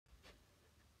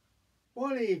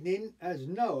One evening, as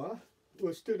Noah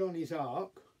was stood on his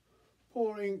ark,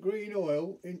 pouring green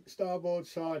oil in starboard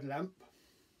side lamp,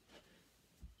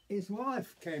 his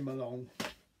wife came along.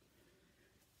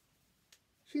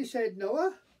 She said,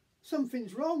 "Noah,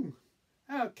 something's wrong.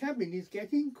 Our cabin is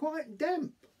getting quite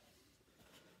damp."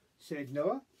 Said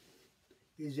Noah,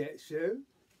 "Is that so?"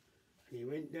 He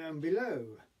went down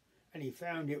below, and he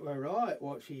found it were right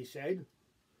what she said.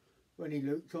 When he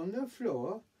looked on the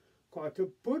floor, quite a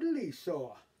puddle he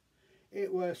saw.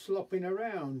 It were slopping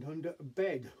around under a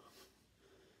bed.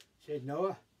 Said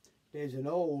Noah, "There's an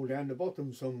hole down the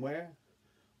bottom somewhere.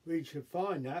 We should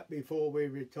find that before we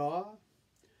retire."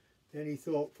 Then he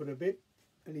thought for a bit,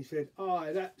 and he said,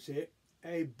 "Aye, that's it.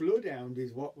 A bloodhound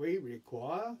is what we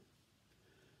require."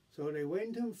 So they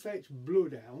went and fetched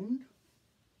bloodhound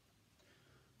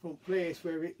from place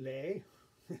where it lay.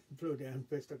 Bloodhound,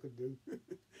 best I could do.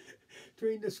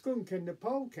 Between the skunk and the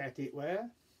polecat it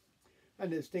were,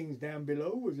 and as things down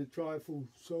below was a trifle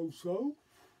so-so,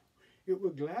 it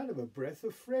were glad of a breath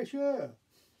of fresh air.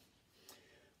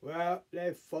 Well,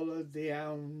 they followed the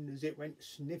hound as it went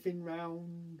sniffing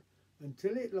round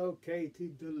until it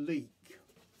located the leak.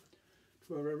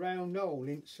 'Twere a round hole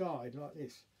inside like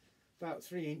this, about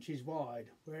 3 inches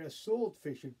wide, where a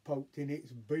swordfish had poked in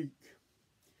its beak.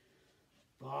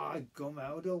 By gum,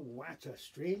 how the water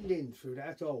streamed in through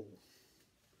that hole,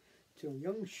 till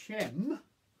young Shem,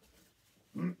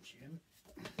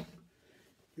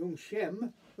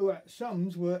 who at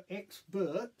sums were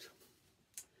expert,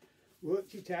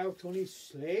 worked it out on his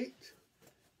slate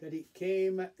that it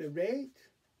came at the rate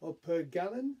of per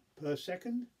gallon, per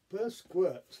second, per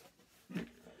squirt.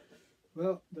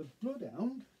 Well, the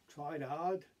bloodhound tried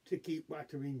hard to keep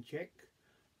water in check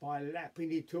by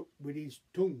lapping it up with his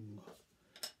tongue.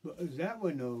 But as that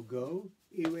were no go,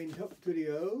 he went up to the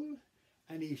hole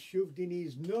and he shoved in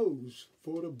his nose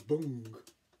for a bung.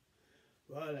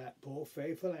 Well, that poor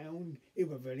faithful hound, he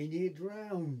were very near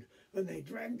drowned, and they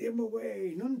dragged him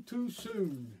away none too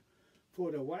soon,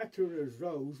 for the water as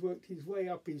rose worked his way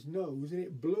up his nose and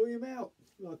it blew him out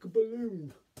like a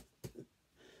balloon.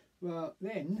 Well,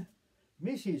 then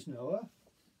Mrs. Noah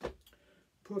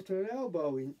put her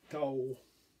elbow in the hole,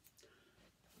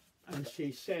 and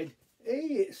she said,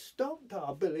 "Hey, it's stopped,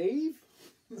 I believe."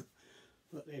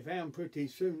 But they found pretty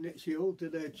soon that she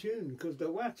altered her tune, because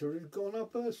the water had gone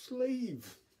up her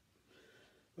sleeve.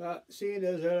 But seeing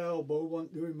as her elbow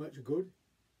wasn't doing much good,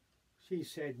 she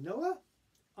said, "Noah,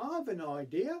 I've an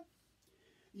idea.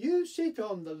 You sit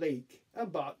on the leak,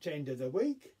 and by the end of the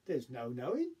week there's no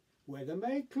knowing, weather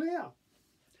may clear."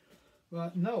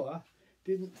 Well, Noah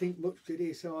didn't think much to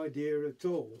this idea at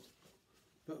all,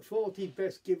 but thought he'd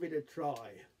best give it a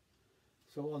try.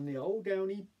 So on the old down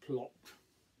he plopped,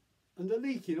 and the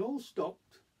leaking all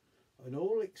stopped, and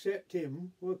all except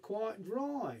him were quite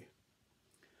dry.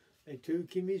 They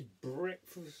took him his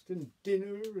breakfast and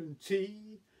dinner and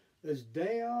tea, as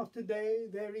day after day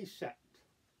there he sat,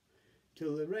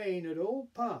 till the rain had all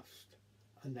passed,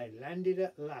 and they landed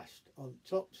at last on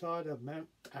top side of Mount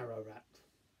Ararat.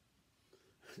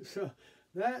 So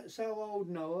that's how old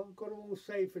Noah got all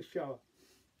safe ashore.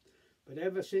 But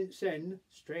ever since then,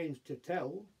 strange to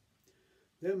tell,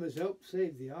 them as helped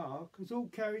save the ark has all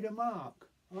carried a mark,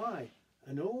 aye,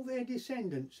 and all their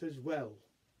descendants as well.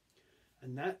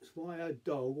 And that's why a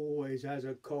dog always has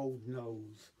a cold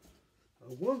nose.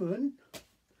 A woman,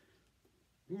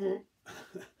 here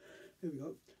we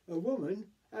go, a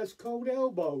woman has cold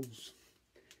elbows.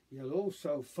 You'll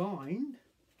also find,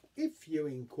 if you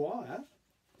inquire,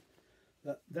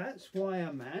 that that's why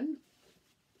a man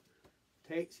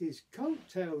takes his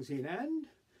coattails in hand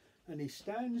and he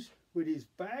stands with his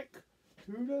back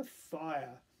to the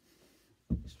fire.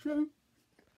 It's true.